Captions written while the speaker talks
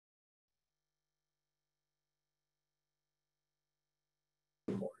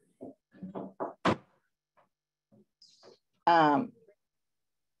Thank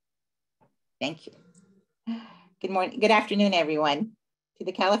you. Good morning, good afternoon, everyone. To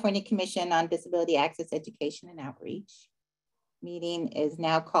the California Commission on Disability Access, Education, and Outreach. Meeting is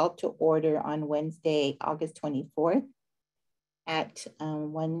now called to order on Wednesday, August 24th at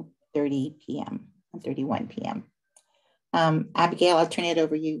 1:30 p.m., 1:31 p.m. Abigail, I'll turn it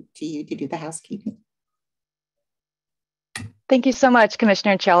over to you to do the housekeeping. Thank you so much,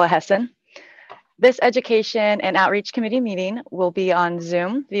 Commissioner Chella Hessen. This Education and Outreach Committee meeting will be on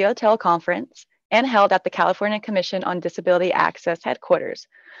Zoom via teleconference and held at the California Commission on Disability Access headquarters,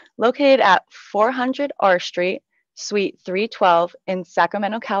 located at 400 R Street, Suite 312 in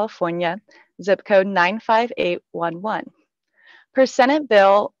Sacramento, California, zip code 95811. Per Senate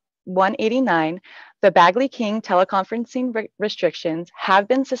Bill 189, the Bagley-King teleconferencing restrictions have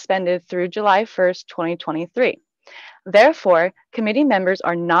been suspended through July 1st, 2023. Therefore, committee members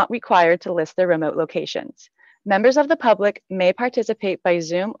are not required to list their remote locations. Members of the public may participate by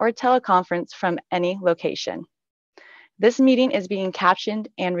Zoom or teleconference from any location. This meeting is being captioned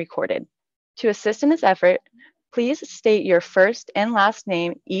and recorded. To assist in this effort, please state your first and last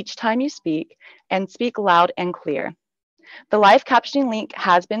name each time you speak and speak loud and clear. The live captioning link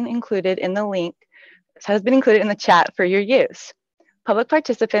has been included in the chat for your use. Public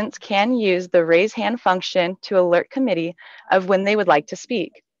participants can use the raise hand function to alert committee of when they would like to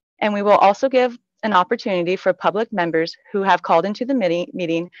speak. And we will also give an opportunity for public members who have called into the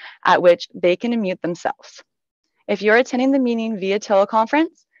meeting at which they can unmute themselves. If you're attending the meeting via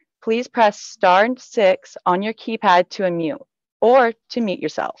teleconference, please press *6 on your keypad to unmute or to mute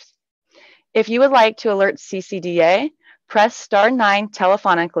yourselves. If you would like to alert CCDA, press *9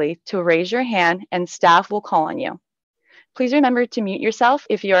 telephonically to raise your hand and staff will call on you. Please remember to mute yourself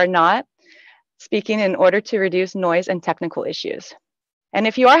if you are not speaking in order to reduce noise and technical issues. And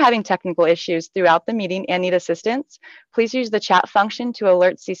if you are having technical issues throughout the meeting and need assistance, please use the chat function to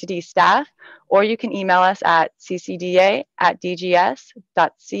alert CCD staff, or you can email us at ccda@dgs.ca.gov.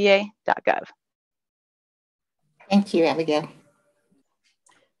 Thank you, Abigail.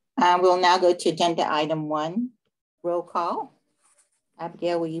 We'll now go to agenda item 1, roll call.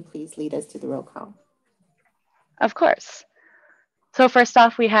 Abigail, will you please lead us to the roll call? Of course. So first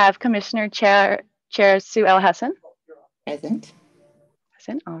off, we have Commissioner Chair Sue L. Hessen. Present.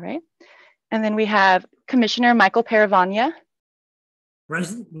 Present, all right. And then we have Commissioner Michael Paravagna.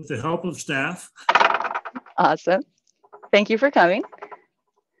 Present with the help of staff. Awesome. Thank you for coming.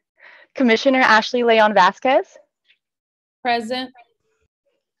 Commissioner Ashley Leon Vasquez. Present.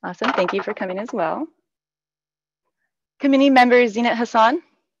 Awesome, thank you for coming as well. Committee member Zinat Hassan.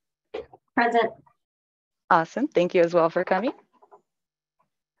 Present. Awesome, thank you as well for coming.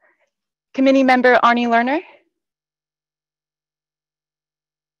 Committee member Arnie Lerner.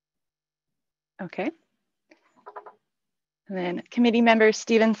 Okay. And then committee member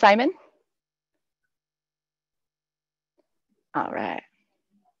Stephen Simon. All right.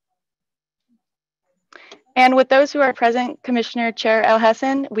 And with those who are present, Commissioner Chair El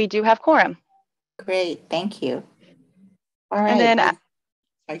Hessen, we do have quorum. Great, thank you. All right. And then,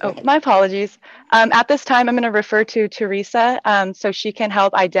 my apologies. At this time, I'm going to refer to Teresa so she can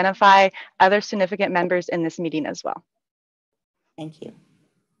help identify other significant members in this meeting as well. Thank you.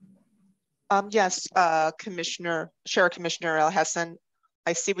 Yes, Chair Commissioner El Hessen,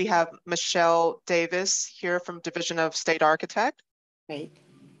 I see we have Michelle Davis here from Division of State Architect. Great.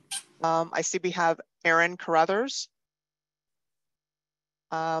 I see we have Erin Carruthers.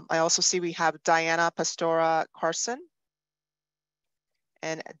 I also see we have Diana Pastora Carson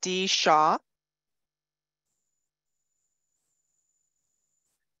and Dee Shaw.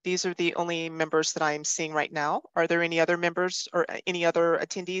 These are the only members that I'm seeing right now. Are there any other members or any other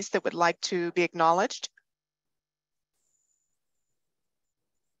attendees that would like to be acknowledged?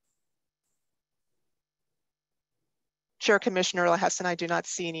 Chair Commissioner El Hessen, I do not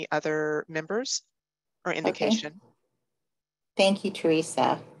see any other members or indication. Okay. Thank you,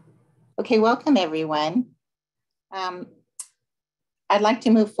 Teresa. Okay, welcome everyone. I'd like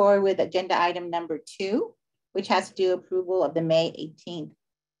to move forward with agenda item number 2, which has to do approval of the May 18th,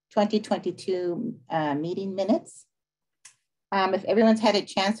 2022 meeting minutes. If everyone's had a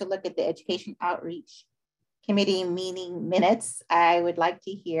chance to look at the Education Outreach Committee meeting minutes, I would like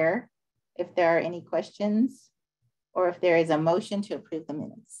to hear if there are any questions or if there is a motion to approve the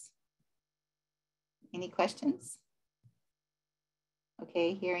minutes. Any questions?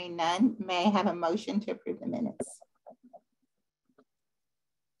 Okay, hearing none, may I have a motion to approve the minutes?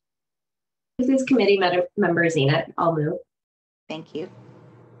 This is committee member Zenat. I'll move. Thank you.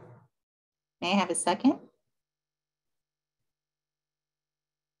 May I have a second?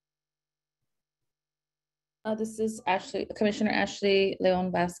 This is Ashley, Commissioner Ashley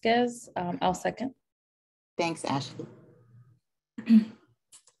Leon Vasquez. I'll second. Thanks, Ashley.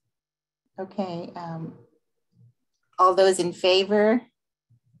 Okay. All those in favor,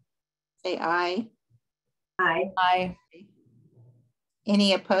 say aye. Aye. Aye.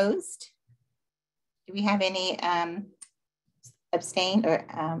 Any opposed? Do we have any abstained or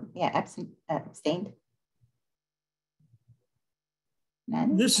abstained?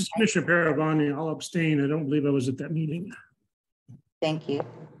 None? This is Commissioner Paravani. I'll abstain. I don't believe I was at that meeting. Thank you.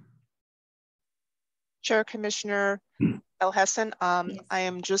 Chair Commissioner El Hessen, Yes. I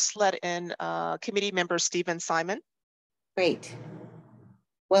am just let in committee member Stephen Simon. Great.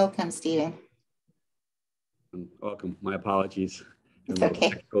 Welcome, Stephen. Welcome. My apologies. It's okay.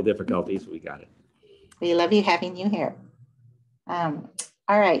 Technical difficulties. We got it. We love you having you here. All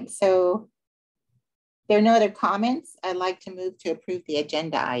right, so there are no other comments. I'd like to move to approve the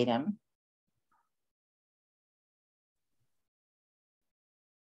agenda item.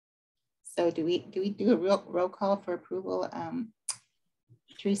 So do we do a roll call for approval,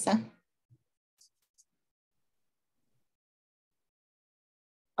 Teresa?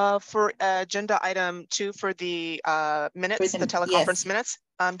 For agenda item 2 for the minutes, the teleconference minutes.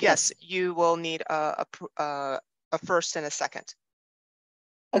 Yes, you will need a first and a second.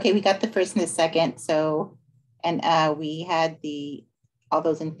 Okay, we got the first and the second. So, and we had all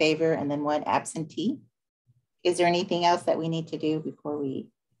those in favor and then one absentee. Is there anything else that we need to do before we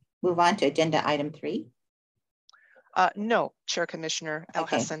move on to agenda item 3? No, Chair Commissioner El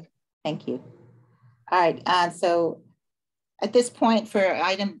Hessen. Thank you. All right, so at this point for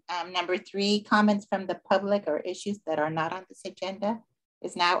item number 3, comments from the public or issues that are not on this agenda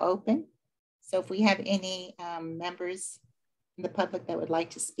is now open. So if we have any members in the public that would like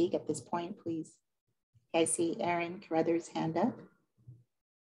to speak at this point, please. I see Aaron Carruthers' hand up.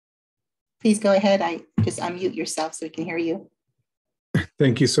 Please go ahead. Just unmute yourself so we can hear you.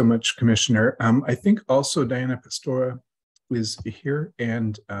 Thank you so much, Commissioner. I think also Diana Pastora is here,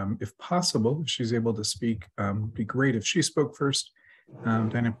 and if possible, if she's able to speak, it'd be great if she spoke first,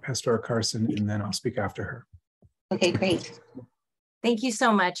 Diana Pastora Carson, and then I'll speak after her. Okay, great. Thank you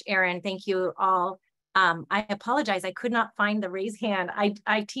so much, Aaron. Thank you all. I apologize, I could not find the raise hand.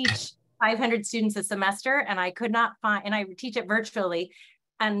 I teach 500 students a semester, and I could not find, and I teach it virtually.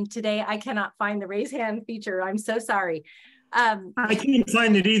 And today I cannot find the raise hand feature. I'm so sorry. I can't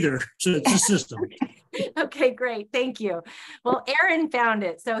find it either, so it's a system. Okay, great, thank you. Well, Aaron found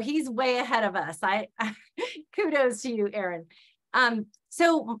it, so he's way ahead of us. Kudos to you, Aaron.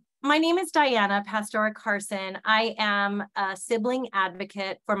 So my name is Diana Pastora Carson. I am a sibling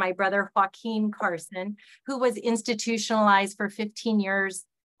advocate for my brother Joaquin Carson, who was institutionalized for 15 years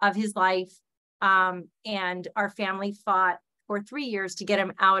of his life, and our family fought for 3 years to get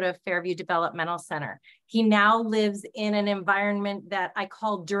him out of Fairview Developmental Center. He now lives in an environment that I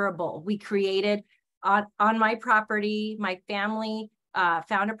call durable. We created on my property. My family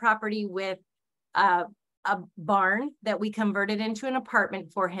found a property with a barn that we converted into an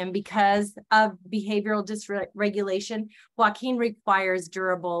apartment for him because of behavioral dysregulation. Joaquin requires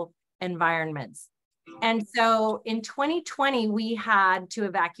durable environments. And so in 2020, we had to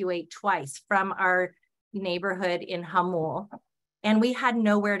evacuate twice from our neighborhood in Hamul, and we had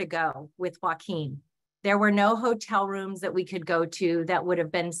nowhere to go with Joaquin. There were no hotel rooms that we could go to that would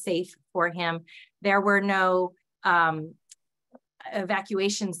have been safe for him. There were no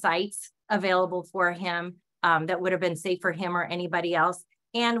evacuation sites available for him that would have been safe for him or anybody else.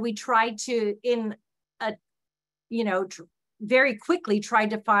 And we tried to, very quickly tried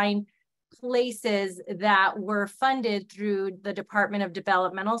to find places that were funded through the Department of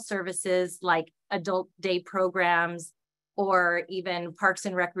Developmental Services, like adult day programs, or even parks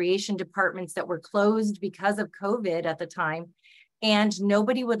and recreation departments that were closed because of COVID at the time. And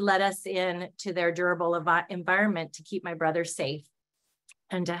nobody would let us in to their durable environment to keep my brother safe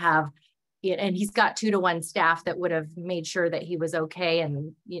and to have, and he's got 2-to-1 staff that would have made sure that he was okay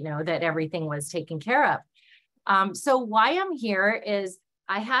and, that everything was taken care of. So why I'm here is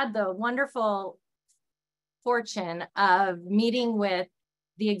I had the wonderful fortune of meeting with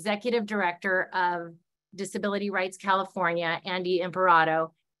the executive director of Disability Rights California, Andy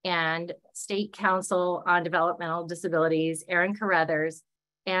Imperato, and State Council on Developmental Disabilities, Aaron Carruthers,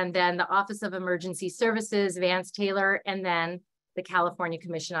 and then the Office of Emergency Services, Vance Taylor, and then the California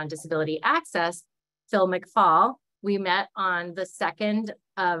Commission on Disability Access, Phil McFall. We met on the 2nd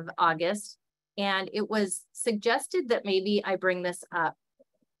of August, and it was suggested that maybe I bring this up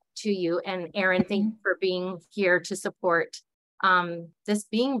to you. And Aaron, thank you for being here to support this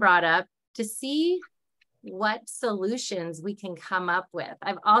being brought up, to see what solutions we can come up with.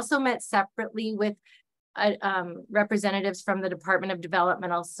 I've also met separately with representatives from the Department of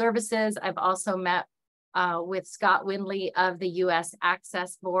Developmental Services. I've also met with Scott Windley of the U.S.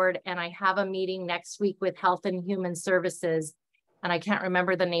 Access Board, and I have a meeting next week with Health and Human Services, and I can't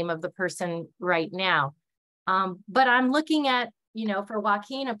remember the name of the person right now. But I'm looking at, you know, for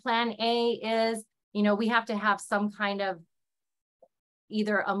Joaquin, a plan A is, you know, we have to have some kind of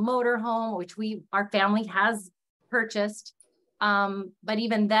either a motor home, which our family has purchased. But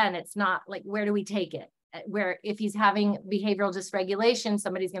even then, it's not like, where do we take it? Where if he's having behavioral dysregulation,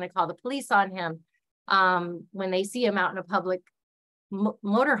 somebody's going to call the police on him when they see him out in a public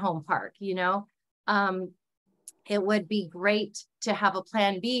motorhome park, you know. It would be great to have a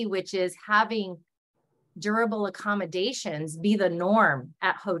plan B, which is having durable accommodations be the norm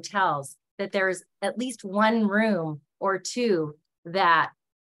at hotels, that there's at least one room or two that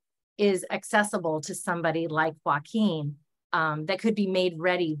is accessible to somebody like Joaquin, that could be made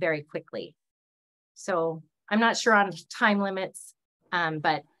ready very quickly. So I'm not sure on time limits,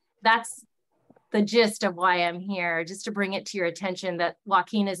 but that's the gist of why I'm here, just to bring it to your attention that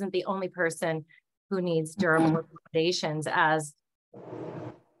Joaquin isn't the only person who needs durable accommodations as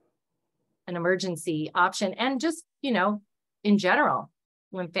an emergency option, and just, you know, in general,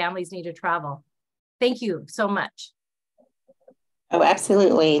 when families need to travel. Thank you so much. Oh,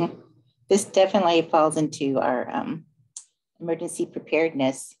 absolutely. This definitely falls into our emergency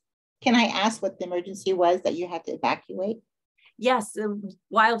preparedness. Can I ask what the emergency was that you had to evacuate? Yes,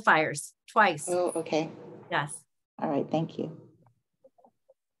 wildfires twice. Oh, okay. Yes. All right, thank you.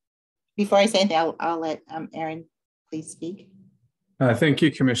 Before I say anything, I'll let Aaron please speak. Thank you,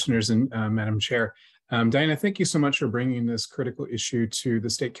 commissioners and Madam Chair. Diana, thank you so much for bringing this critical issue to the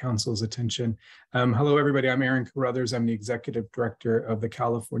State Council's attention. Hello, everybody. I'm Aaron Carruthers. I'm the Executive Director of the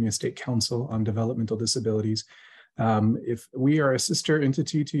California State Council on Developmental Disabilities. If we are a sister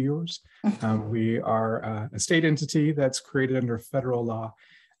entity to yours, we are a state entity that's created under federal law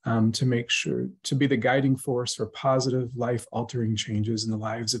to make sure to be the guiding force for positive life-altering changes in the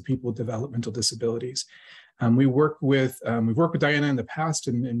lives of people with developmental disabilities. We've worked with Diana in the past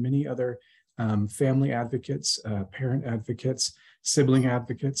and many other family advocates, parent advocates, sibling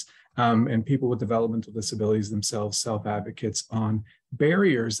advocates, and people with developmental disabilities themselves, self-advocates, on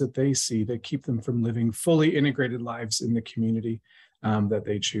barriers that they see that keep them from living fully integrated lives in the community that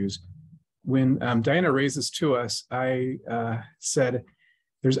they choose. When Diana raised this to us, I said,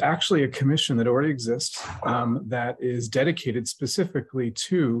 there's actually a commission that already exists that is dedicated specifically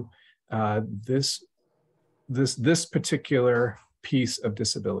to this particular piece of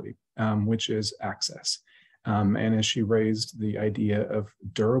disability, which is access. And as she raised the idea of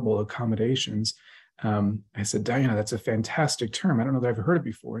durable accommodations, I said, Diana, that's a fantastic term. I don't know that I've heard it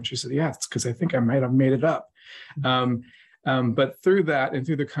before. And she said, yeah, it's because I think I might have made it up. But through that and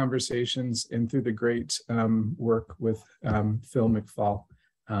through the conversations and through the great work with Phil McFall,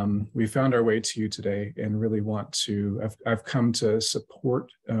 we found our way to you today and really want to, I've come to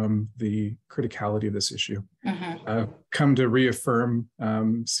support the criticality of this issue. Come to reaffirm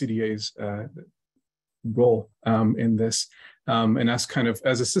CDA's role in this, and us kind of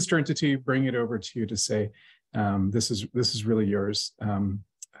as a sister entity, bring it over to you to say, this is really yours.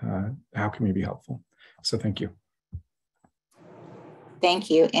 How can we be helpful? So thank you. Thank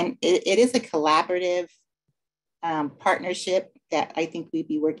you. And it is a collaborative partnership that I think we'd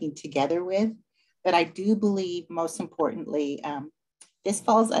be working together with. But I do believe most importantly, this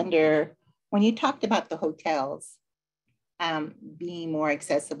falls under, when you talked about the hotels being more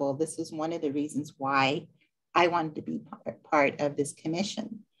accessible, this is one of the reasons why I wanted to be part of this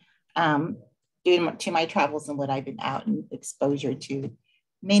commission. Due to my travels and what I've been out and exposure to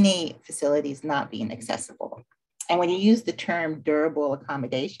many facilities not being accessible. And when you use the term durable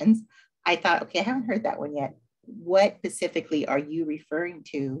accommodations, I thought, okay, I haven't heard that one yet. What specifically are you referring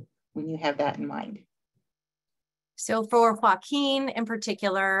to when you have that in mind? So for Joaquin in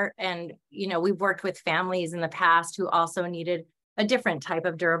particular, and you know, we've worked with families in the past who also needed a different type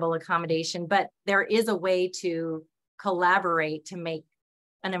of durable accommodation, but there is a way to collaborate to make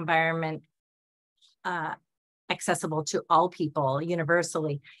an environment accessible to all people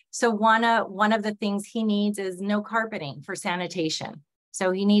universally. So one of the things he needs is no carpeting for sanitation.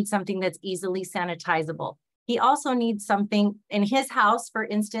 So he needs something that's easily sanitizable. He also needs something in his house, for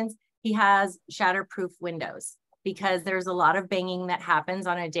instance, he has shatterproof windows because there's a lot of banging that happens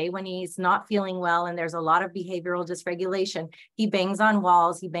on a day when he's not feeling well and there's a lot of behavioral dysregulation. He bangs on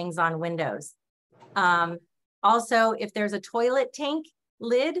walls, he bangs on windows. Also, if there's a toilet tank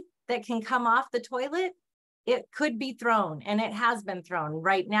lid that can come off the toilet, it could be thrown, and it has been thrown.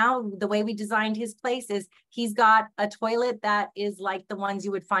 Right now, the way we designed his place is he's got a toilet that is like the ones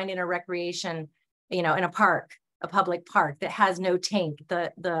you would find in a recreation in a park, a public park that has no tank.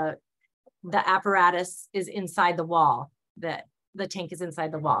 The apparatus is inside the wall. The tank is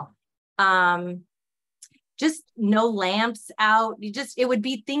inside the wall. Just no lamps out. It would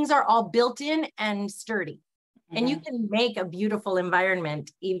be, things are all built in and sturdy. And you can make a beautiful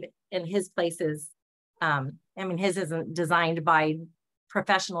environment even in his places. I mean, his isn't designed by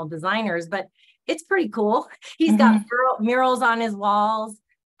professional designers, but it's pretty cool. He's got murals on his walls.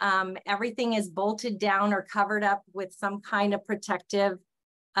 Everything is bolted down or covered up with some kind of protective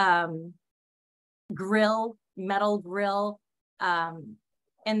grill, metal grill.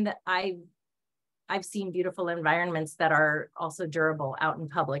 And I've seen beautiful environments that are also durable out in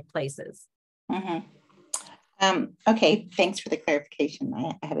public places. Okay, thanks for the clarification.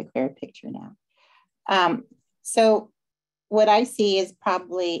 I have a clearer picture now. So what I see is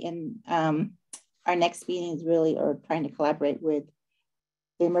probably in our next meeting is really, or trying to collaborate with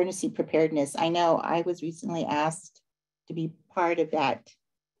the emergency preparedness. I know I was recently asked to be part of that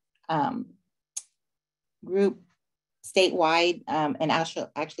group statewide and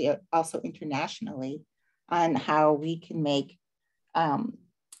actually also internationally on how we can make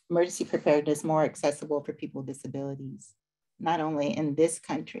emergency preparedness more accessible for people with disabilities, not only in this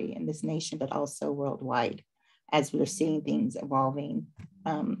country, in this nation, but also worldwide, as we're seeing things evolving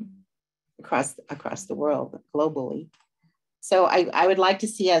across the world, globally. So I would like to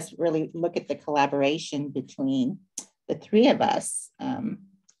see us really look at the collaboration between the three of us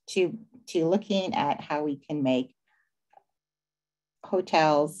to looking at how we can make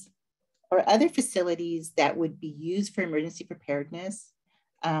hotels or other facilities that would be used for emergency preparedness.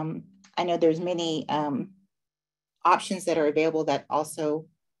 I know there's many options that are available that also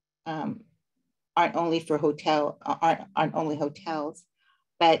aren't only hotels,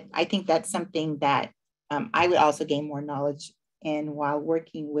 but I think that's something that I would also gain more knowledge in while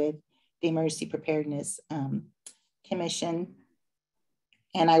working with the Emergency Preparedness Commission.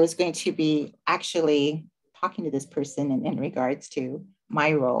 And I was going to be actually talking to this person in regards to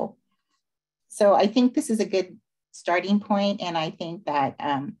my role. So I think this is a good starting point, and I think that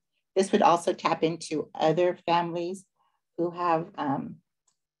this would also tap into other families who have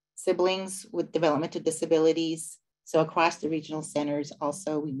siblings with developmental disabilities. So across the regional centers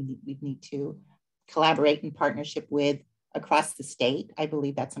also, we need to collaborate in partnership with across the state. I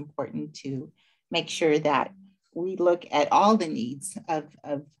believe that's important to make sure that we look at all the needs of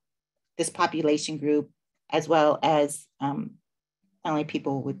this population group, as well as not only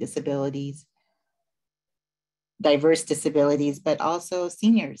people with disabilities, diverse disabilities, but also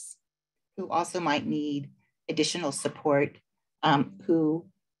seniors who also might need additional support, who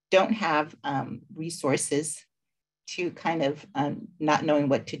don't have resources to kind of not knowing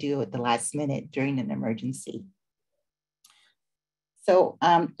what to do at the last minute during an emergency. So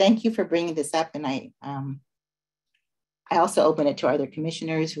thank you for bringing this up. And I also open it to other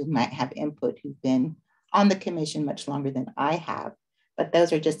commissioners who might have input, who've been on the commission much longer than I have. But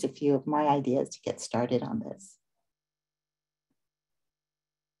those are just a few of my ideas to get started on this.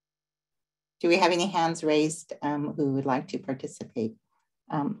 Do we have any hands raised who would like to participate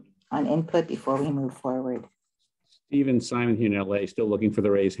on input before we move forward? Stephen Simon here in LA, still looking for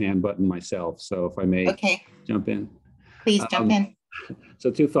the raise hand button myself. So if I may jump in. Please jump in. So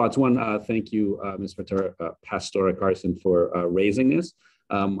two thoughts. One, thank you, Ms. Pastora Carson, for raising this.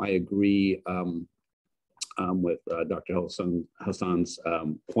 I agree with Dr. Hassan's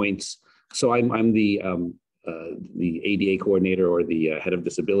points. So I'm the ADA coordinator, or the head of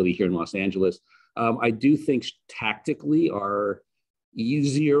disability here in Los Angeles. I do think tactically our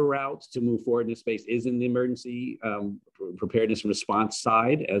easier route to move forward in this space is in the emergency preparedness and response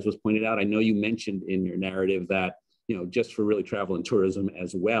side, as was pointed out. I know you mentioned in your narrative that, you know, just for really travel and tourism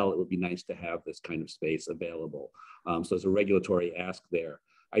as well, it would be nice to have this kind of space available. So there's a regulatory ask there.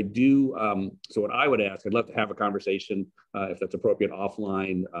 I do, so what I would ask, I'd love to have a conversation, if that's appropriate,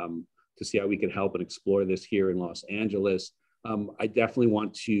 offline, to see how we can help and explore this here in Los Angeles. I definitely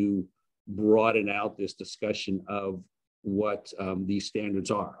want to broaden out this discussion of what these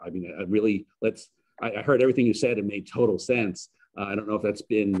standards are. I mean, I heard everything you said and made total sense. I don't know if that's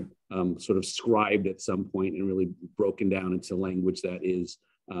been sort of scribed at some point and really broken down into language that is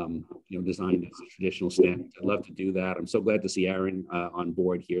designed as a traditional standard. I'd love to do that. I'm so glad to see Aaron on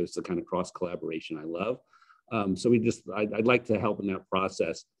board here. It's the kind of cross collaboration I love. So I'd like to help in that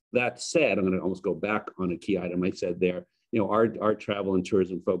process. That said, I'm going to almost go back on a key item I said there. You know, our travel and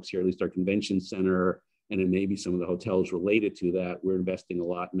tourism folks here, at least our convention center, and then maybe some of the hotels related to that, we're investing a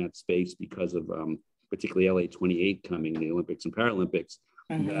lot in that space because of particularly LA 28 coming, the Olympics and Paralympics,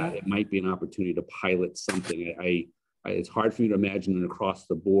 that it might be an opportunity to pilot something. It's hard for me to imagine an across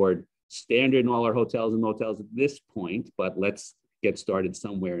the board standard in all our hotels and motels at this point, but let's get started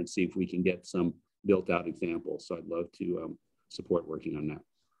somewhere and see if we can get some built out examples. So I'd love to support working on that.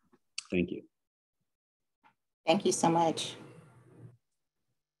 Thank you. Thank you so much.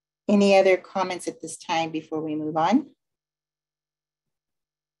 Any other comments at this time before we move on?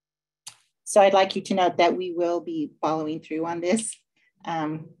 So I'd like you to note that we will be following through on this.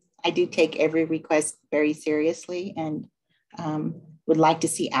 I do take every request very seriously and would like to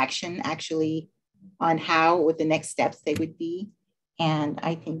see action actually on how, what the next steps they would be. And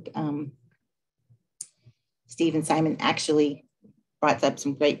I think Steve and Simon actually brought up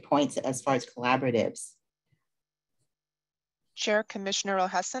some great points as far as collaboratives. Chair, Commissioner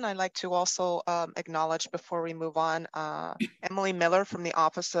O'Hesson, I'd like to also acknowledge before we move on, Emily Miller from the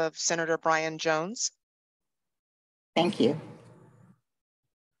office of Senator Brian Jones. Thank you.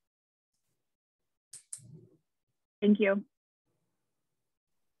 Thank you.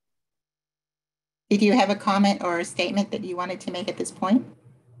 Did you have a comment or a statement that you wanted to make at this point?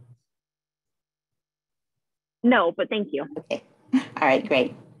 No, but thank you. Okay. All right,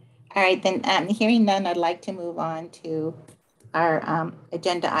 great. All right, then hearing none, I'd like to move on to our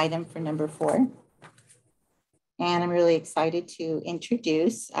agenda item for number 4. And I'm really excited to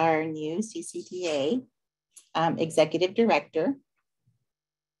introduce our new CCDA Executive Director.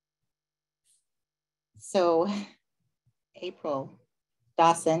 So April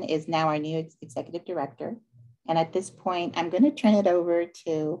Dawson is now our new Executive Director. And at this point, I'm going to turn it over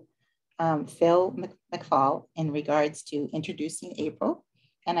to Phil McFall in regards to introducing April.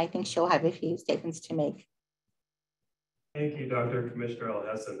 And I think she'll have a few statements to make. Thank you, Dr. Commissioner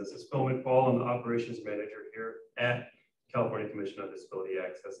Hesson. This is Phil McFall. I'm the Operations Manager here at California Commission on Disability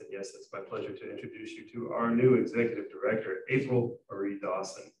Access. And yes, it's my pleasure to introduce you to our new Executive Director, April Marie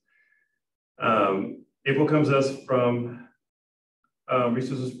Dawson. April comes to us from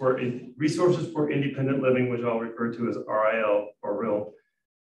Resources for Independent Living, which I'll refer to as RIL or RIL,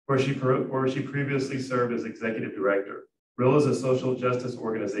 where she previously served as Executive Director. RIL is a social justice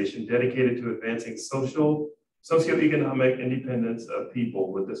organization dedicated to advancing socioeconomic independence of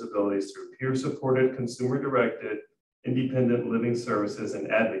people with disabilities through peer-supported, consumer-directed, independent living services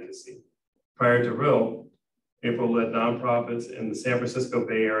and advocacy. Prior to RIL, April led nonprofits in the San Francisco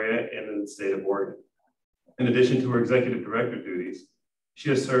Bay Area and in the state of Oregon. In addition to her executive director duties, she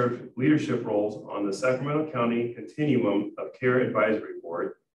has served leadership roles on the Sacramento County Continuum of Care Advisory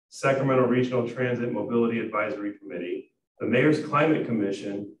Board, Sacramento Regional Transit Mobility Advisory Committee, the Mayor's Climate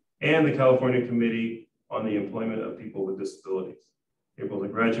Commission, and the California Committee on the Employment of People with Disabilities. April is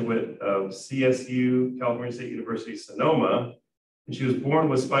a graduate of CSU, California State University, Sonoma, and she was born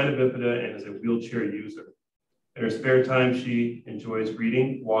with spina bifida and is a wheelchair user. In her spare time, she enjoys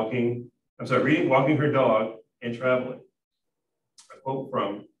reading, walking her dog, and traveling. A quote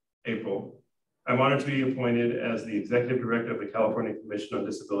from April: "I'm honored to be appointed as the Executive Director of the California Commission on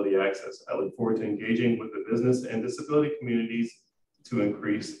Disability Access. I look forward to engaging with the business and disability communities to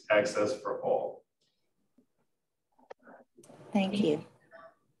increase access for all." Thank you.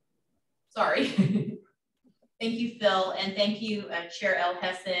 Sorry. Thank you, Phil, and thank you, Chair L.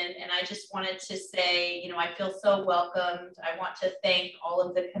 Hesson. And I just wanted to say, I feel so welcomed. I want to thank all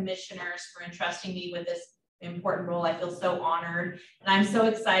of the commissioners for entrusting me with this important role. I feel so honored. And I'm so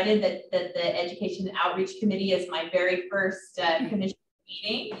excited that the Education and Outreach Committee is my very first commission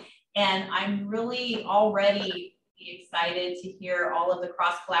meeting. And I'm really already excited to hear all of the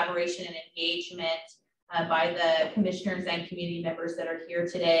cross collaboration and engagement by the commissioners and community members that are here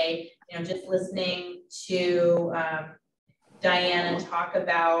today. Just listening to Diana talk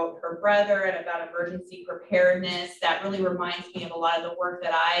about her brother and about emergency preparedness, that really reminds me of a lot of the work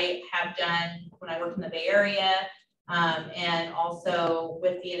that I have done when I worked in the Bay Area, and also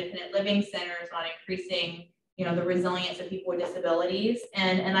with the independent living centers on increasing, the resilience of people with disabilities.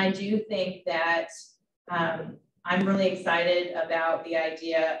 And I do think that I'm really excited about the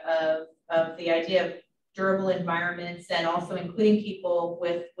idea of durable environments, and also including people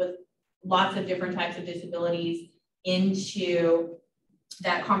with lots of different types of disabilities into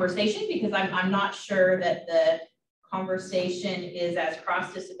that conversation, because I'm not sure that the conversation is as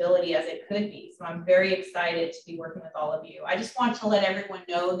cross disability as it could be. So I'm very excited to be working with all of you. I just want to let everyone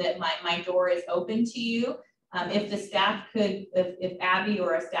know that my door is open to you. If the staff could, if Abby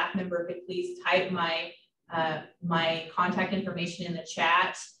or a staff member could please type my contact information in the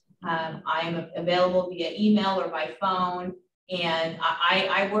chat. I am available via email or by phone, and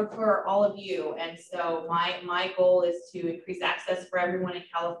I work for all of you. And so my goal is to increase access for everyone in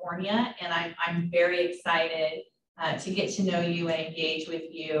California. And I'm very excited to get to know you and engage with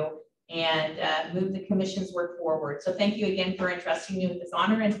you. and move the commission's work forward. So thank you again for entrusting me with this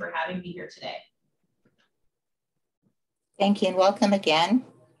honor and for having me here today. Thank you and welcome again.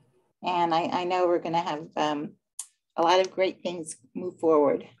 And I know we're going to have a lot of great things move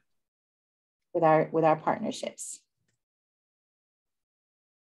forward with our partnerships.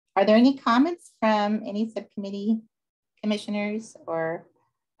 Are there any comments from any subcommittee commissioners or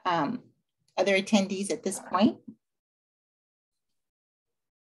other attendees at this point?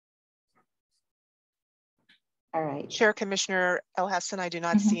 All right. Chair Commissioner El-Hassan, I do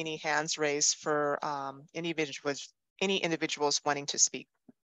not see any hands raised for any individuals wanting to speak.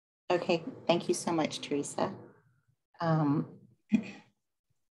 Okay, thank you so much, Teresa.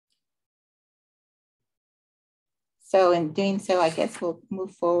 So in doing so, I guess we'll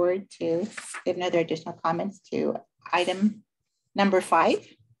move forward to give another additional comments to item number 5.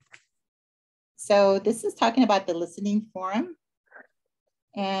 So this is talking about the listening forum.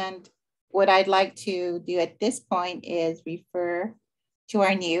 And what I'd like to do at this point is refer to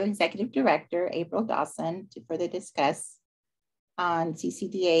our new executive director, April Dawson, to further discuss on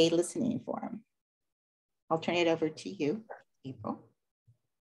CCDA listening forum. I'll turn it over to you, April.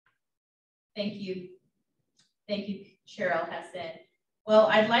 Thank you. Thank you, Chair El-Hassan. Well,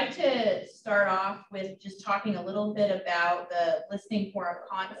 I'd like to start off with just talking a little bit about the listening forum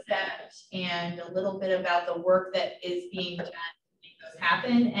concept and a little bit about the work that is being done to make those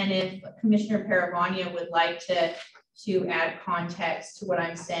happen. And if Commissioner Paravania would like to add context to what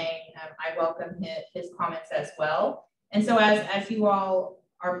I'm saying, I welcome his comments as well. And so as you all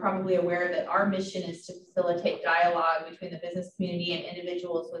are probably aware, that our mission is to facilitate dialogue between the business community and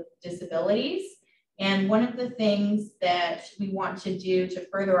individuals with disabilities. And one of the things that we want to do to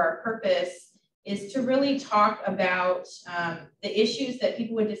further our purpose is to really talk about the issues that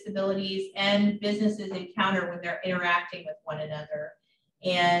people with disabilities and businesses encounter when they're interacting with one another.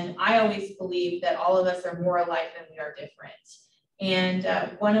 And I always believe that all of us are more alike than we are different. And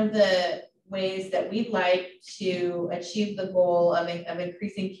one of the ways that we'd like to achieve the goal of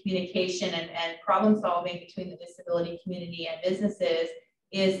increasing communication and problem solving between the disability community and businesses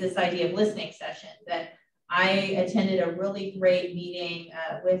is this idea of listening sessions. That I attended a really great meeting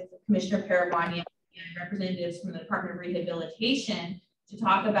with Commissioner Paravania and representatives from the Department of Rehabilitation to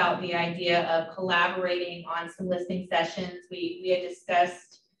talk about the idea of collaborating on some listening sessions. We had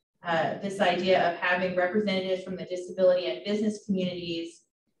discussed this idea of having representatives from the disability and business communities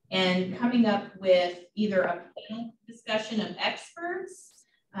and coming up with either a panel discussion of experts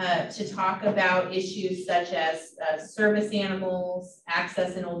to talk about issues such as service animals,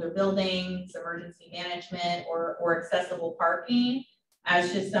 access in older buildings, emergency management, or accessible parking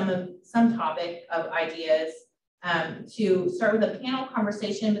as just some topic of ideas to start with a panel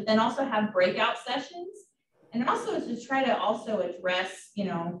conversation, but then also have breakout sessions. And also to try to also address,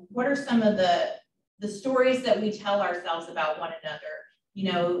 what are some of the stories that we tell ourselves about one another.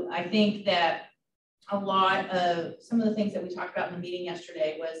 I think that a lot of some of the things that we talked about in the meeting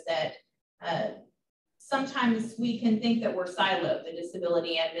yesterday was that sometimes we can think that we're siloed, the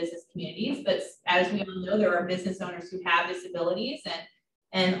disability and business communities, but as we all know, there are business owners who have disabilities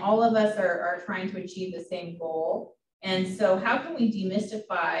and all of us are trying to achieve the same goal. And so how can we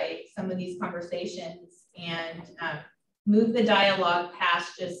demystify some of these conversations and move the dialogue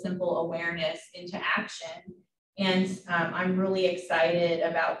past just simple awareness into action? And I'm really excited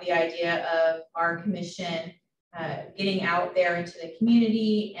about the idea of our commission getting out there into the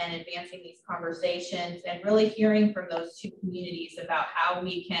community and advancing these conversations and really hearing from those two communities about how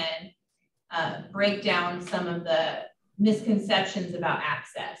we can break down some of the misconceptions about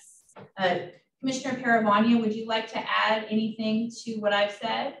access. Commissioner Paravania, would you like to add anything to what I've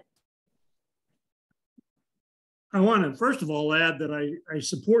said? I want to first of all add that I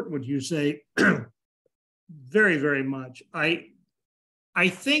support what you say very, very much. I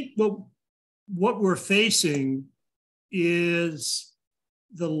think what we're facing is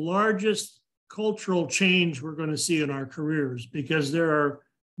the largest cultural change we're going to see in our careers, because there are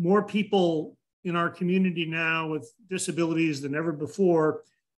more people in our community now with disabilities than ever before.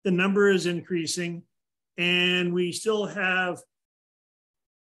 The number is increasing, and we still have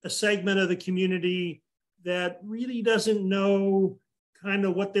a segment of the community that really doesn't know kind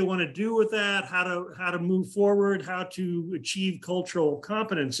of what they want to do with that, how to move forward, how to achieve cultural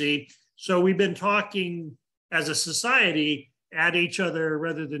competency. So we've been talking as a society at each other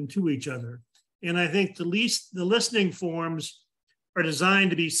rather than to each other. And I think the listening forums are designed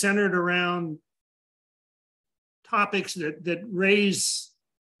to be centered around topics that raise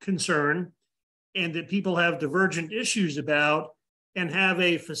concern and that people have divergent issues about, and have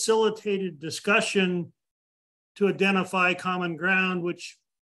a facilitated discussion to identify common ground, which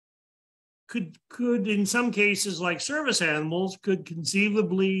could in some cases, like service animals, could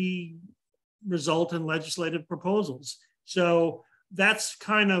conceivably result in legislative proposals. So that's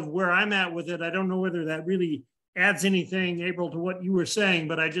kind of where I'm at with it. I don't know whether that really adds anything, April, to what you were saying,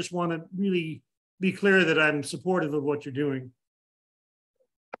 but I just want to really be clear that I'm supportive of what you're doing.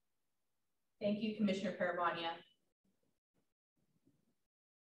 Thank you, Commissioner Paravania.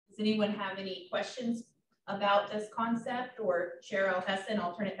 Does anyone have any questions about this concept? Or Chair Heston,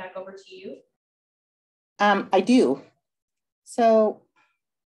 I'll turn it back over to you. I do. So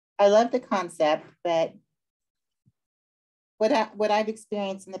I love the concept, but what I've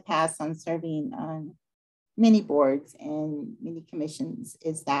experienced in the past on serving on many boards and many commissions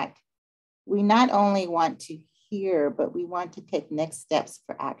is that we not only want to hear, but we want to take next steps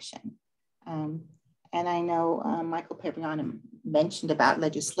for action. And I know Michael Paravania mentioned about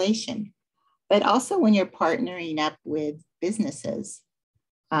legislation, but also when you're partnering up with businesses,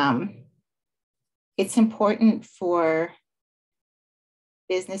 it's important for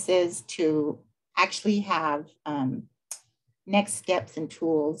businesses to actually have next steps and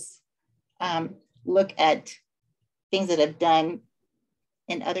tools, look at things that have done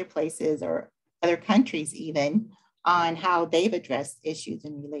in other places or other countries even on how they've addressed issues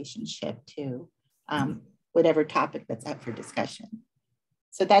in relationship to whatever topic that's up for discussion.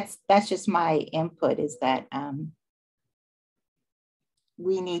 So that's just my input, is that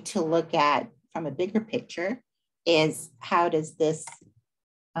we need to look at, from a bigger picture, is how does this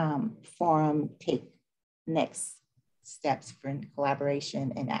forum take next steps for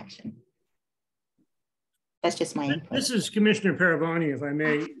collaboration and action. That's just my input. This is Commissioner Paravania, if I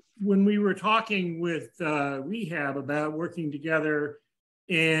may. When we were talking with Rehab about working together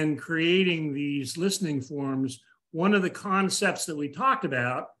and creating these listening forums, one of the concepts that we talked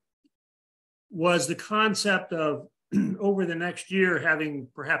about was the concept of over the next year having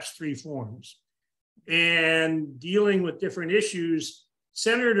perhaps 3 forums and dealing with different issues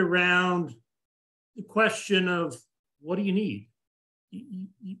centered around the question of what do you need?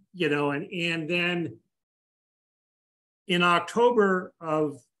 You know, and then in October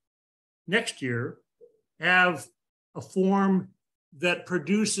of next year, have a form that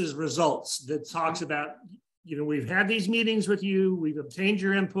produces results, that talks about, you know, we've had these meetings with you, we've obtained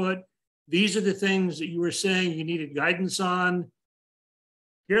your input. These are the things that you were saying you needed guidance on.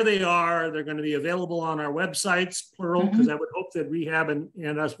 Here they are. They're going to be available on our websites, plural, because I would hope that Rehab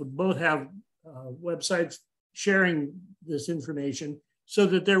and us would both have websites sharing this information so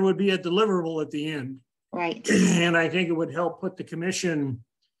that there would be a deliverable at the end. Right. And I think it would help put the commission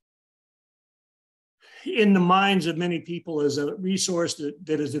in the minds of many people as a resource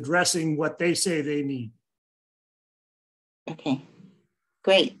that is addressing what they say they need. Okay,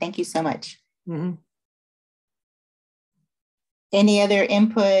 great. Thank you so much. Any other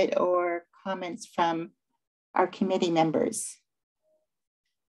input or comments from our committee members?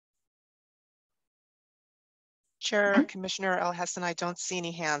 Chair, Commissioner Heston, I don't see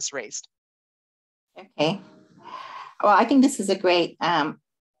any hands raised. Okay. Well, I think this is a great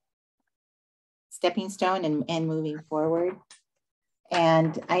stepping stone and moving forward.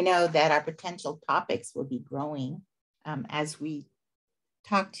 And I know that our potential topics will be growing as we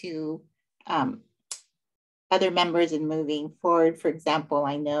talk to other members and moving forward. For example,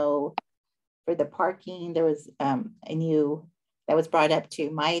 I know for the parking, there was a new that was brought up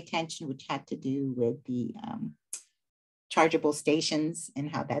to my attention, which had to do with the chargeable stations and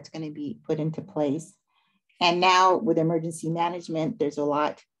how that's going to be put into place. And now with emergency management, there's a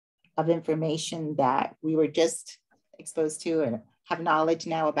lot of information that we were just exposed to and have knowledge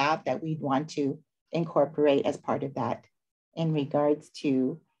now about that we'd want to incorporate as part of that in regards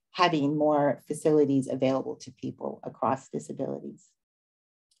to having more facilities available to people across disabilities.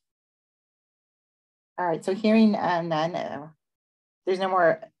 All right, so hearing none, there's no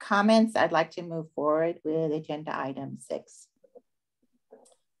more comments. I'd like to move forward with agenda item 6,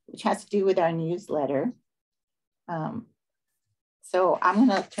 which has to do with our newsletter. So I'm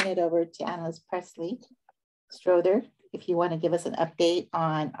going to turn it over to Analyst Presley Strother. If you want to give us an update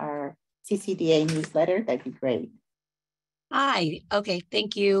on our CCDA newsletter, that'd be great. Hi. Okay.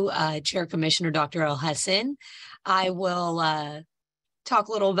 Thank you, Chair Commissioner Dr. Heston. I will talk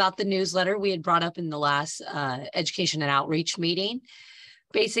a little about the newsletter we had brought up in the last education and outreach meeting.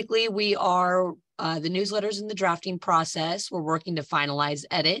 Basically, we are, the newsletter's in the drafting process. We're working to finalize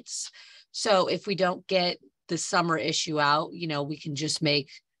edits. So if we don't get the summer issue out, you know, we can just make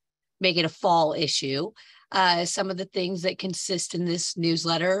it a fall issue. Some of the things that consist in this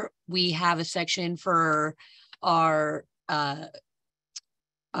newsletter, we have a section for our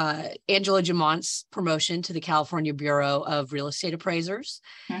Angela Jamont's promotion to the California Bureau of Real Estate Appraisers.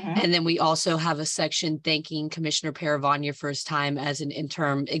 And then we also have a section thanking Commissioner Paravagna for his time as an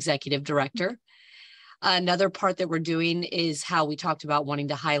interim executive director. Another part that we're doing is how we talked about wanting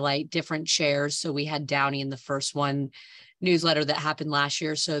to highlight different chairs. So we had Downey in the first one newsletter that happened last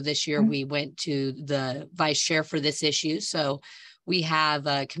year. So this year we went to the vice chair for this issue. So we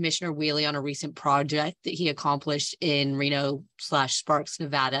have Commissioner Wheely on a recent project that he accomplished in Reno/Sparks,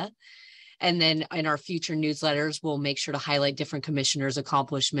 Nevada. And then in our future newsletters, we'll make sure to highlight different commissioners'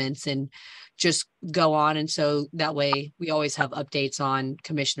 accomplishments and just go on. And so that way we always have updates on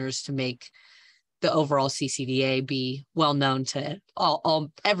commissioners to make the overall CCDA be well known to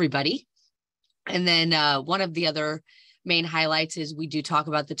everybody. And then one of the other main highlights is we do talk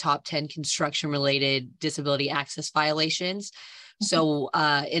about the top 10 construction related disability access violations. So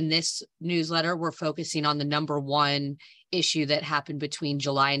in this newsletter, we're focusing on the number one issue that happened between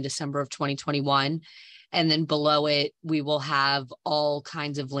July and December of 2021. And then below it, we will have all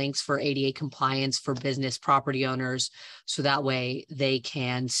kinds of links for ADA compliance for business property owners. So that way they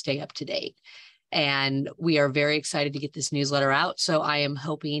can stay up to date. And we are very excited to get this newsletter out. So I am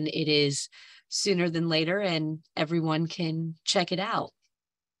hoping it is sooner than later and everyone can check it out.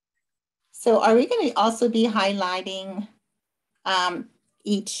 So are we going to also be highlighting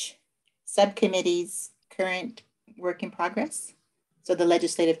each subcommittee's current work in progress? So the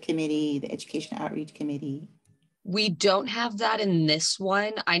legislative committee, the education outreach committee. We don't have that in this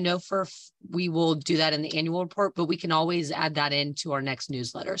one. I know we will do that in the annual report, but we can always add that into our next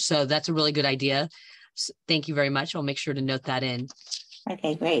newsletter. So that's a really good idea. So thank you very much. I'll make sure to note that in.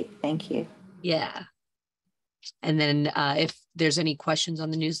 Okay, great. Thank you. Yeah. And then if there's any questions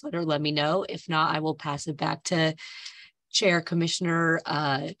on the newsletter, let me know. If not, I will pass it back to Chair Commissioner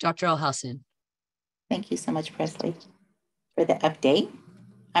Dr. Elhassan. Thank you so much, Presley, for the update.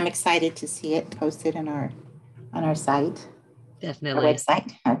 I'm excited to see it posted on our site. Definitely. Our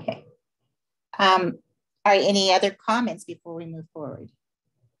website. Okay. All right, any other comments before we move forward?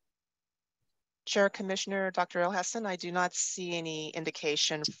 Chair Commissioner Dr. Elhassan, I do not see any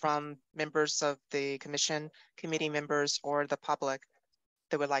indication from members of the commission, committee members, or the public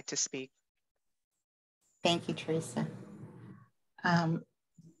that would like to speak. Thank you, Teresa.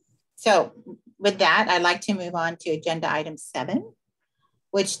 So with that, I'd like to move on to agenda item 7,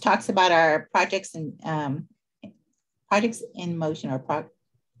 which talks about our projects in motion or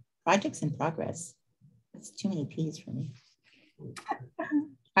projects in progress. That's too many P's for me.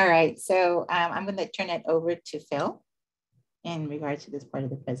 All right, so I'm going to turn it over to Phil in regards to this part of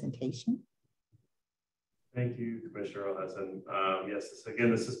the presentation. Thank you, Commissioner Elhassan. Yes,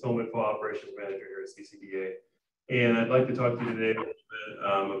 this is Phil McFall, Operations Manager here at CCDA. And I'd like to talk to you today a little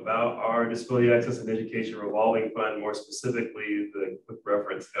bit about our Disability Access and Education Revolving Fund, more specifically the quick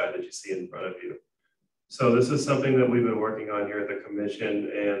reference guide that you see in front of you. So this is something that we've been working on here at the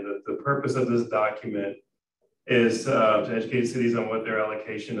Commission, and the purpose of this document is to educate cities on what their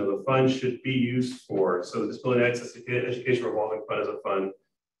allocation of the fund should be used for. So the Disability Access and Education Revolving Fund is a fund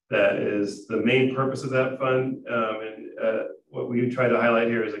that is the main purpose of that fund. What we try to highlight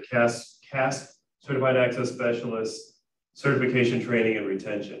here is a CAS Certified Access Specialist certification, training, and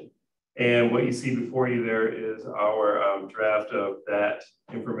retention. And what you see before you there is our draft of that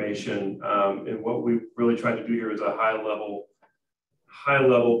information. And what we really tried to do here is a high level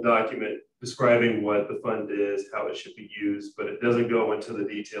document describing what the fund is, how it should be used, but it doesn't go into the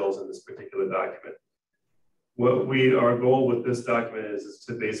details in this particular document. Our goal with this document is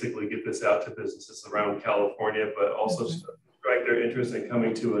to basically get this out to businesses around California, but also strike their interest in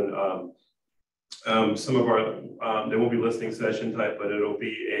coming to some of our, there won't be listening session type, but it'll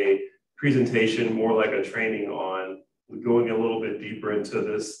be a presentation more like a training on going a little bit deeper into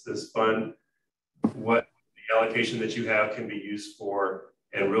this fund, what the allocation that you have can be used for,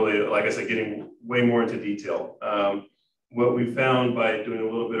 and really, like I said, getting way more into detail. What we found by doing a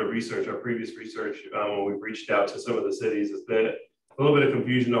little bit of research, our previous research, when we reached out to some of the cities, is that a little bit of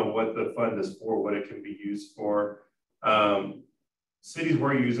confusion on what the fund is for, what it can be used for. Cities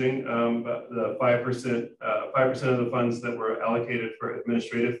were using the 5% of the funds that were allocated for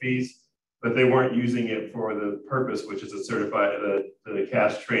administrative fees, but they weren't using it for the purpose, which is to certify the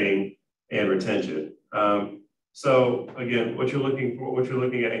CAS training and retention. So again, what you're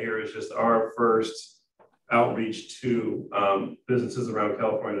looking at here is just our first outreach to businesses around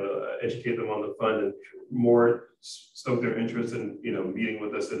California to educate them on the fund and more stoke their interest in meeting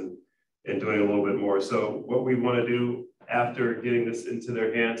with us and doing a little bit more. So what we want to do after getting this into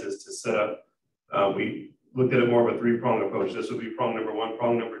their hands is to set up, we looked at it more of a 3-pronged approach. This would be prong number 1.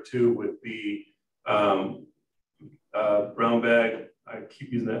 Prong number 2 would be brown bag I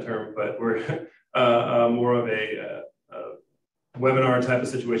keep using that term, but we're more of a webinar type of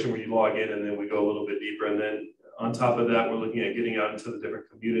situation where you log in and then we go a little bit deeper. And then on top of that, we're looking at getting out into the different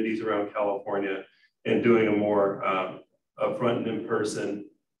communities around California and doing a more upfront and in-person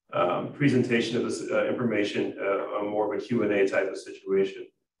presentation of this information on more of a Q&A type of situation.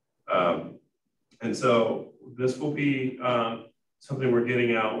 And so this will be something we're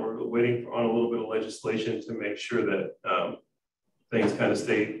getting out. We're waiting on a little bit of legislation to make sure that things kind of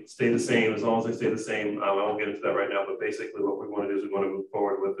stay the same. As long as they stay the same, I won't get into that right now, but basically what we want to do is we want to move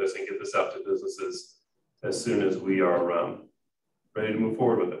forward with this and get this out to businesses as soon as we are ready to move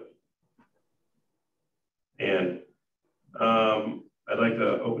forward with it. And I'd like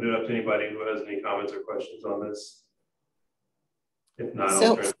to open it up to anybody who has any comments or questions on this. If not,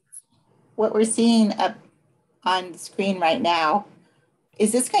 so what we're seeing up on the screen right now,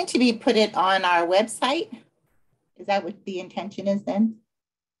 is this going to be put it on our website? Is that what the intention is then?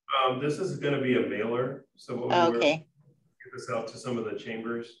 This is going to be a mailer. So what we get this out to some of the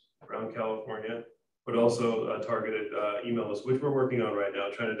chambers around California, but also a targeted email list, which we're working on right now,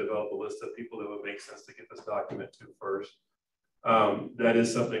 trying to develop a list of people that would make sense to get this document to first. That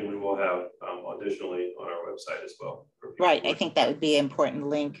is something we will have additionally on our website as well. Right, I think that would be an important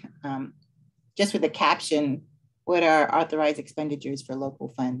link. Just with the caption, what are authorized expenditures for local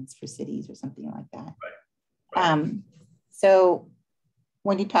funds for cities or something like that. Right. So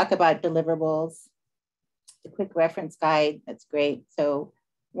when you talk about deliverables, the quick reference guide, that's great. So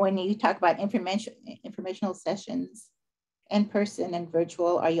when you talk about informational sessions, in person and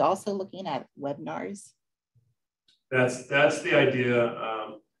virtual, are you also looking at webinars? That's the idea.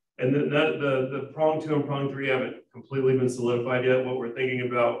 And the prong 2 and prong 3 haven't completely been solidified yet. What we're thinking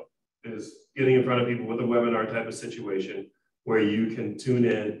about is getting in front of people with a webinar type of situation where you can tune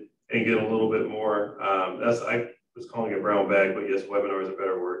in and get a little bit more, I was calling it brown bag, but yes, webinar is a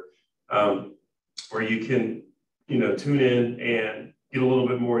better word, where you can, tune in and get a little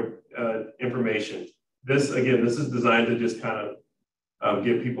bit more information. This is designed to just kind of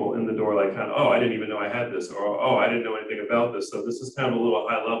get people in the door, like oh, I didn't even know I had this, or oh, I didn't know anything about this. So this is kind of a little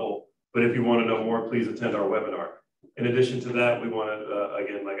high level, but if you want to know more, please attend our webinar. In addition to that, we want to,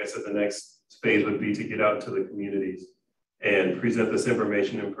 again, like I said, the next phase would be to get out to the communities and present this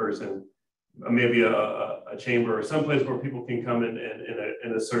information in person, maybe a chamber or someplace where people can come in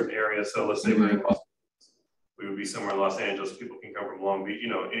a certain area. So let's say we're in Los Angeles, we would be somewhere in Los Angeles. People can come from Long Beach,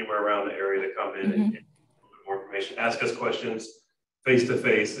 anywhere around the area to come in and get more information, ask us questions face to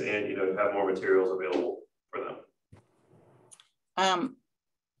face, and have more materials available for them.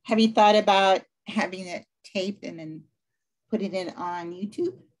 Have you thought about having it taped and then putting it on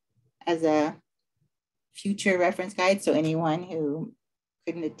YouTube as a future reference guide, so anyone who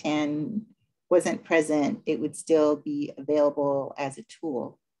couldn't attend, wasn't present, it would still be available as a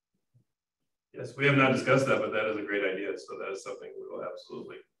tool? Yes, we have not discussed that, but that is a great idea. So that is something we will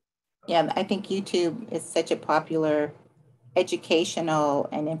absolutely. Yeah, I think YouTube is such a popular educational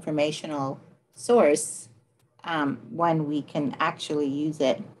and informational source when we can actually use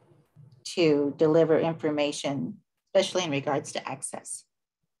it to deliver information, especially in regards to access.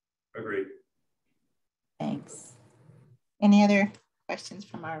 Agreed. Thanks. Any other questions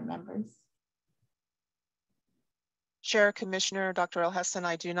from our members? Chair, Commissioner, Dr. El-Hassan,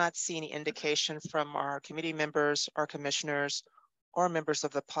 I do not see any indication from our committee members, our commissioners, or members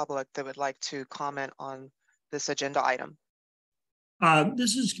of the public that would like to comment on this agenda item.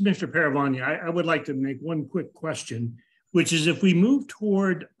 This is Commissioner Paravani. I would like to make one quick question, which is if we move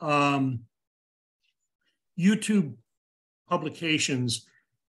toward YouTube publications,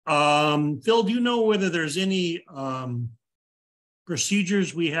 Phil, do you know whether there's any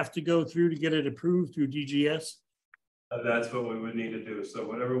procedures we have to go through to get it approved through DGS? That's what we would need to do. So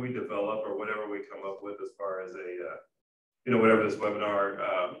whatever we develop or whatever we come up with as far as a, whatever this webinar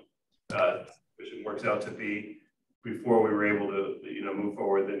works out to be, before we were able to, move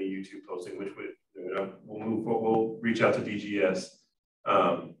forward with any YouTube posting, which we'll reach out to DGS,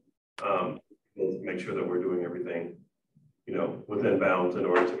 we'll make sure that we're doing everything, within bounds in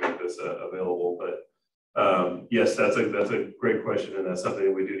order to make this available. But yes, that's a great question, and that's something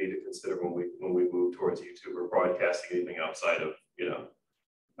that we do need to consider when we move towards YouTube or broadcasting anything outside of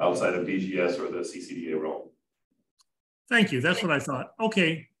DGS or the CCDA realm. Thank you. That's what I thought.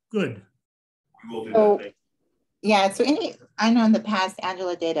 Okay, good. We will do that. Thank you. Yeah, so I know in the past,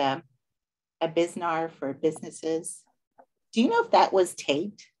 Angela did a BizNAR for businesses. Do you know if that was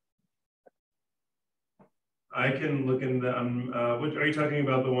taped? I can look in the, what are you talking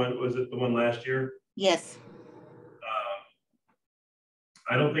about? The one, was it the one last year? Yes.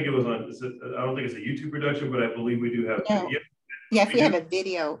 I don't think it was on, I don't think it's a YouTube production, but I believe we do have, Yeah, if we have a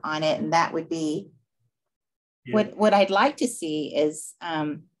video on it, and that would be, what I'd like to see is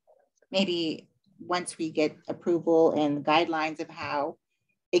maybe once we get approval and guidelines of how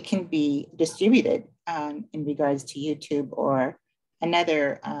it can be distributed in regards to YouTube or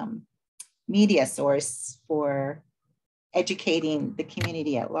another media source for educating the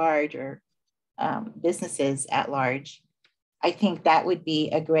community at large or businesses at large. I think that would be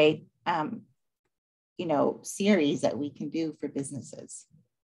a great, series that we can do for businesses.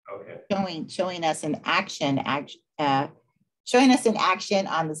 Okay. Showing us in action, showing us in action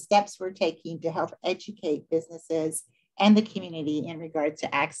on the steps we're taking to help educate businesses and the community in regards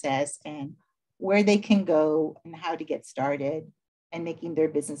to access and where they can go and how to get started and making their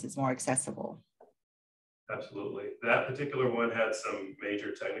businesses more accessible. Absolutely. That particular one had some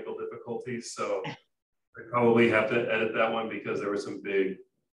major technical difficulties, so I probably have to edit that one because there were some big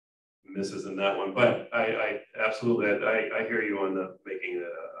misses in that one. But I absolutely, I hear you on the making it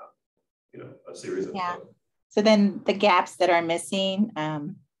a series of. Yeah. So then the gaps that are missing,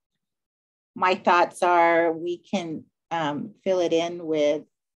 my thoughts are we can fill it in with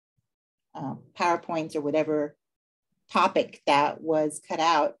PowerPoints or whatever topic that was cut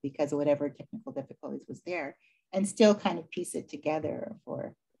out because of whatever technical difficulties was there, and still kind of piece it together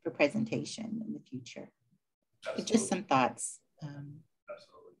for presentation in the future. Just some thoughts.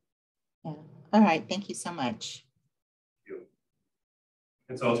 Absolutely. Yeah. All right. Thank you so much. Thank you.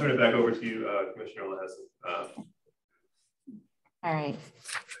 And so I'll turn it back over to you, Commissioner Lahesen. All right.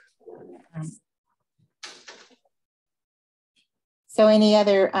 So any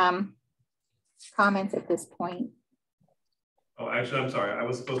other comments at this point? Oh, actually, I'm sorry. I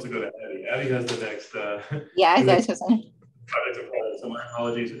was supposed to go to Abby. Abby has the next. Yeah, I was just saying. So my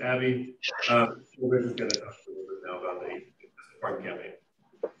apologies, Abby. We're just going to talk a little bit now about the parking campaign.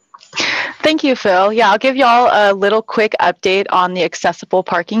 Thank you, Phil. Yeah, I'll give y'all a little quick update on the accessible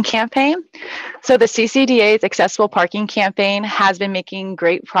parking campaign. So the CCDA's accessible parking campaign has been making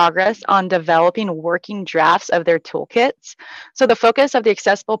great progress on developing working drafts of their toolkits. So the focus of the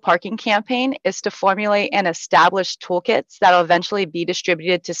accessible parking campaign is to formulate and establish toolkits that will eventually be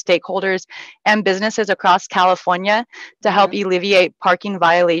distributed to stakeholders and businesses across California to help alleviate parking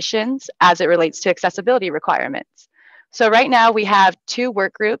violations as it relates to accessibility requirements. So right now we have 2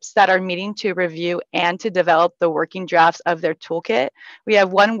 work groups that are meeting to review and to develop the working drafts of their toolkit. We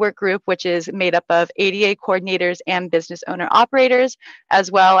have one work group which is made up of ADA coordinators and business owner operators,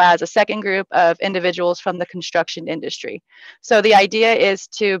 as well as a second group of individuals from the construction industry. So the idea is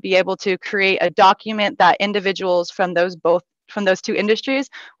to be able to create a document that individuals from those 2 industries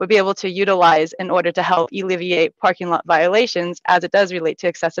would be able to utilize in order to help alleviate parking lot violations as it does relate to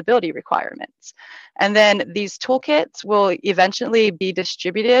accessibility requirements. And then these toolkits will eventually be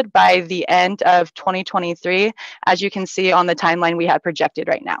distributed by the end of 2023, as you can see on the timeline we have projected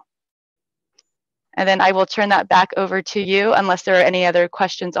right now. And then I will turn that back over to you unless there are any other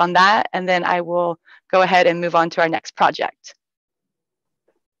questions on that. And then I will go ahead and move on to our next project.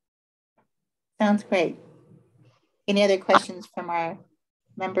 Sounds great. Any other questions from our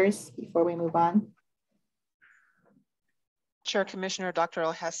members before we move on? Chair Commissioner Dr.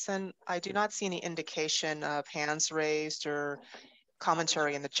 Elhessan, I do not see any indication of hands raised or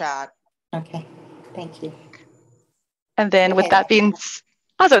commentary in the chat. Okay, thank you. And then with that being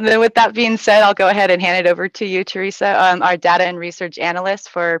awesome, then with that being said, I'll go ahead and hand it over to you, Teresa, our data and research analyst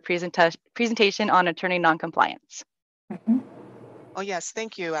for presentation on attorney noncompliance. Oh yes,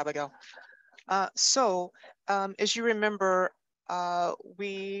 thank you, Abigail. As you remember,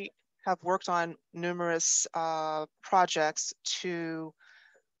 we have worked on numerous projects to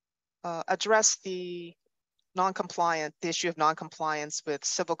address the issue of noncompliance with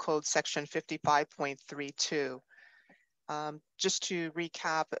Civil Code Section 55.32. Just to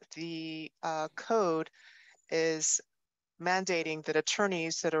recap, the code is mandating that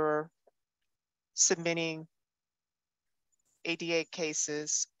attorneys that are submitting ADA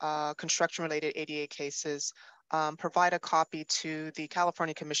cases, construction-related ADA cases, provide a copy to the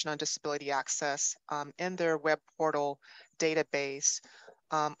California Commission on Disability Access in their web portal database,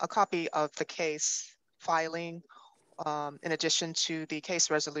 a copy of the case filing, in addition to the case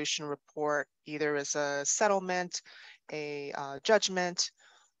resolution report, either as a settlement, a judgment,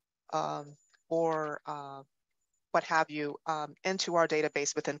 or what have you, into our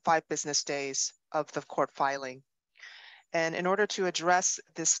database within 5 business days of the court filing. And in order to address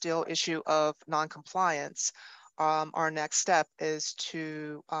this still issue of noncompliance, our next step is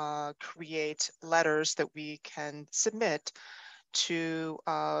to create letters that we can submit to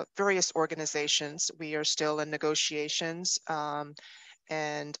various organizations. We are still in negotiations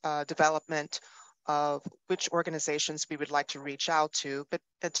and development of which organizations we would like to reach out to, but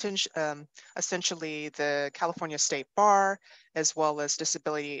essentially the California State Bar, as well as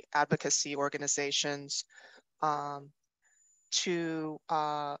disability advocacy organizations, to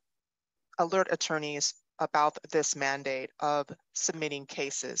alert attorneys about this mandate of submitting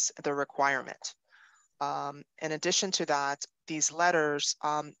cases, the requirement. In addition to that, these letters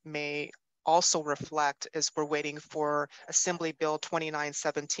may also reflect, as we're waiting for Assembly Bill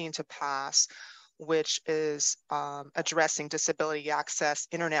 2917 to pass, which is addressing disability access,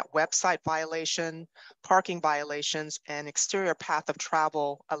 internet website violation, parking violations, and exterior path of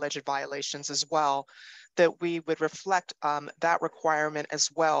travel alleged violations as well, that we would reflect that requirement as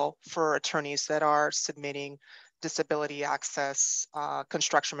well for attorneys that are submitting disability access,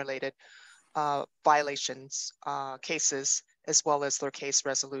 construction-related violations cases, as well as their case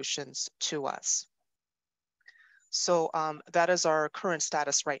resolutions to us. So that is our current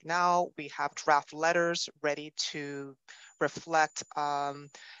status right now. We have draft letters ready to reflect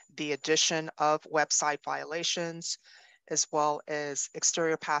the addition of website violations, as well as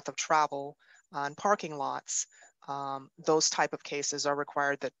exterior path of travel on parking lots. Those type of cases are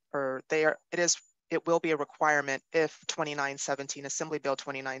required that, or it will be a requirement if 2917, Assembly Bill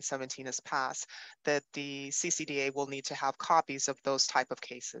 2917 is passed, that the CCDA will need to have copies of those type of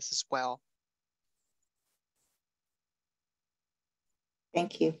cases as well.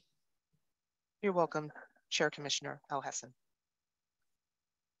 Thank you. You're welcome, Chair Commissioner Elhessan.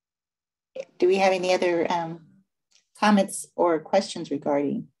 Do we have any other comments or questions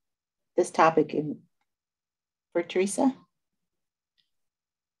regarding this topic for Teresa?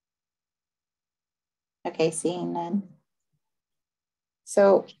 Okay, seeing none.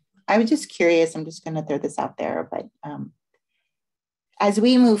 So I was just curious, I'm just going to throw this out there, but as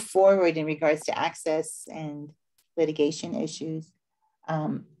we move forward in regards to access and litigation issues,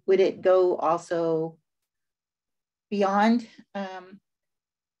 would it go also beyond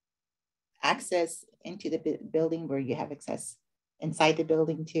access into the building where you have access inside the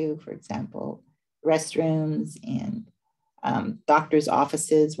building too, for example, restrooms and doctors'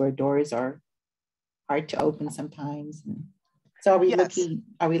 offices where doors are hard to open sometimes? And so are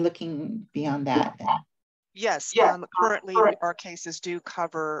we looking beyond that? Yes, currently our cases do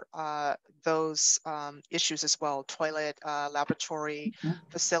cover those issues as well: toilet, laboratory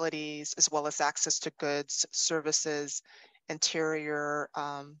facilities, as well as access to goods, services, interior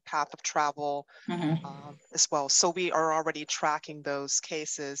path of travel as well. So we are already tracking those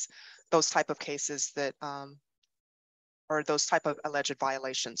cases, those type of cases that or those type of alleged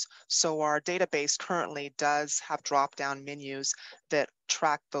violations. So our database currently does have drop-down menus that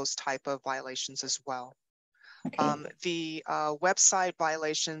track those type of violations as well. Okay. The website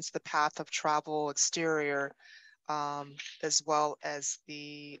violations, the path of travel, exterior, as well as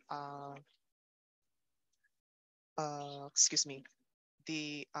the,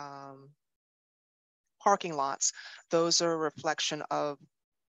 the parking lots, those are a reflection of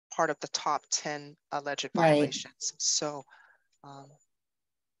part of the top 10 alleged violations. So,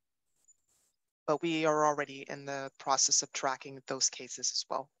 but we are already in the process of tracking those cases as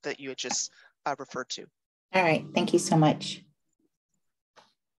well that you had just referred to. All right, thank you so much.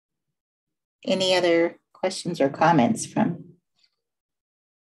 Any other questions or comments from?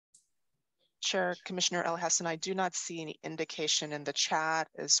 Chair Commissioner Elhessan, I do not see any indication in the chat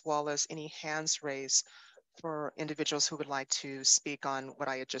as well as any hands raised for individuals who would like to speak on what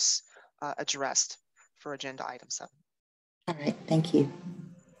I had just addressed for agenda item 7. All right, thank you.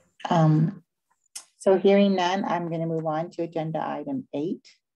 So hearing none, I'm going to move on to agenda item 8,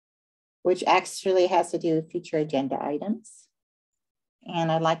 which actually has to do with future agenda items.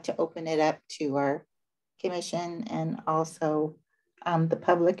 And I'd like to open it up to our commission and also the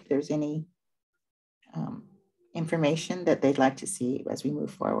public if there's any information that they'd like to see as we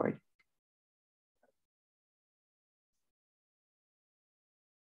move forward.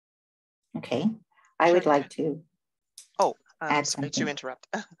 Okay, I would like to. Oh, I'm sorry to interrupt.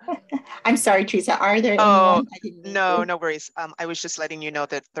 I'm sorry, Teresa. Are there? Oh, no, no worries. I was just letting you know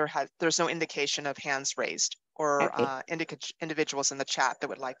that there's no indication of hands raised or individuals in the chat that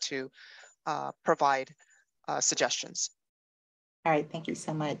would like to provide suggestions. All right, thank you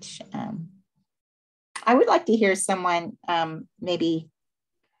so much. I would like to hear someone maybe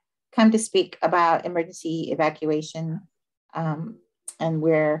come to speak about emergency evacuation and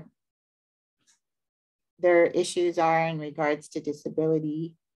where their issues are in regards to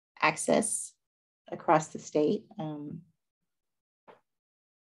disability access across the state.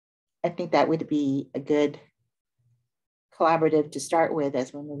 I think that would be a good collaborative to start with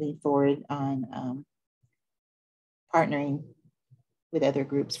as we're moving forward on partnering with other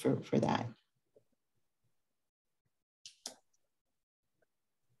groups for that.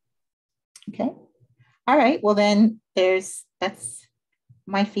 Okay. All right. Well, then that's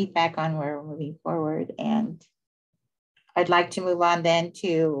my feedback on where we're moving forward. And I'd like to move on then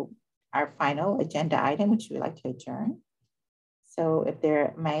to our final agenda item, which we'd like to adjourn. So if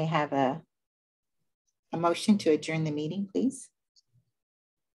there may have a motion to adjourn the meeting, please.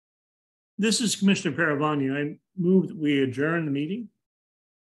 This is Commissioner Paravani. I move that we adjourn the meeting.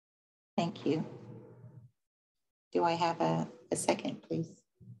 Thank you. Do I have a second, please?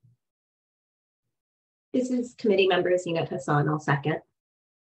 This is Committee Member Zeenat Hassan. I'll second.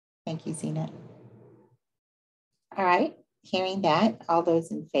 Thank you, Zeenat. All right. Hearing that, all those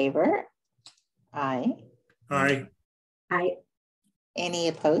in favor? Aye. Aye. Aye. Any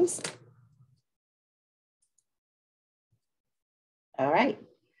opposed? All right.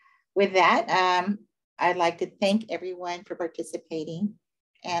 With that, I'd like to thank everyone for participating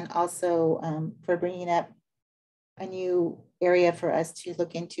and also for bringing up a new area for us to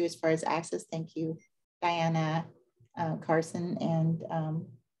look into as far as access. Thank you, Diana, Carson,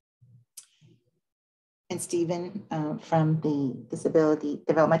 and Stephen from the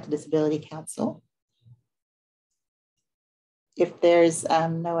Developmental Disability Council. If there's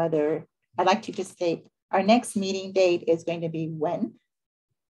no other, I'd like to just say our next meeting date is going to be when?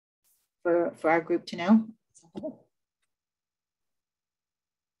 For our group to know.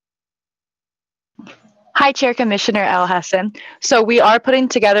 Hi, Chair Commissioner El Hassan. So we are putting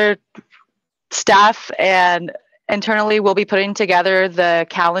together staff and internally we'll be putting together the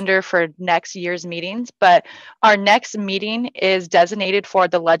calendar for next year's meetings, but our next meeting is designated for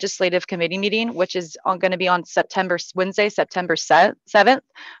the Legislative Committee meeting, which is going to be on Wednesday, September 7th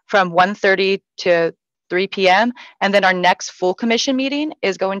from 1:30 to 3 p.m. And then our next full commission meeting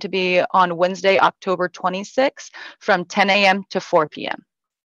is going to be on Wednesday, October 26th from 10 a.m. to 4 p.m.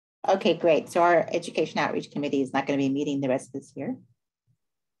 Okay, great. So our Education Outreach Committee is not going to be meeting the rest of this year?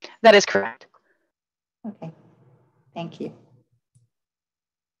 That is correct. Okay, thank you.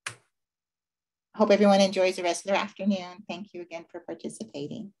 Hope everyone enjoys the rest of their afternoon. Thank you again for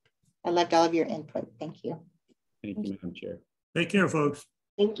participating. I loved all of your input. Thank you. Thank you, Madam Chair. Take care, folks.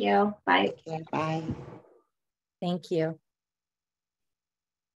 Thank you. Bye. Take care. Bye. Thank you.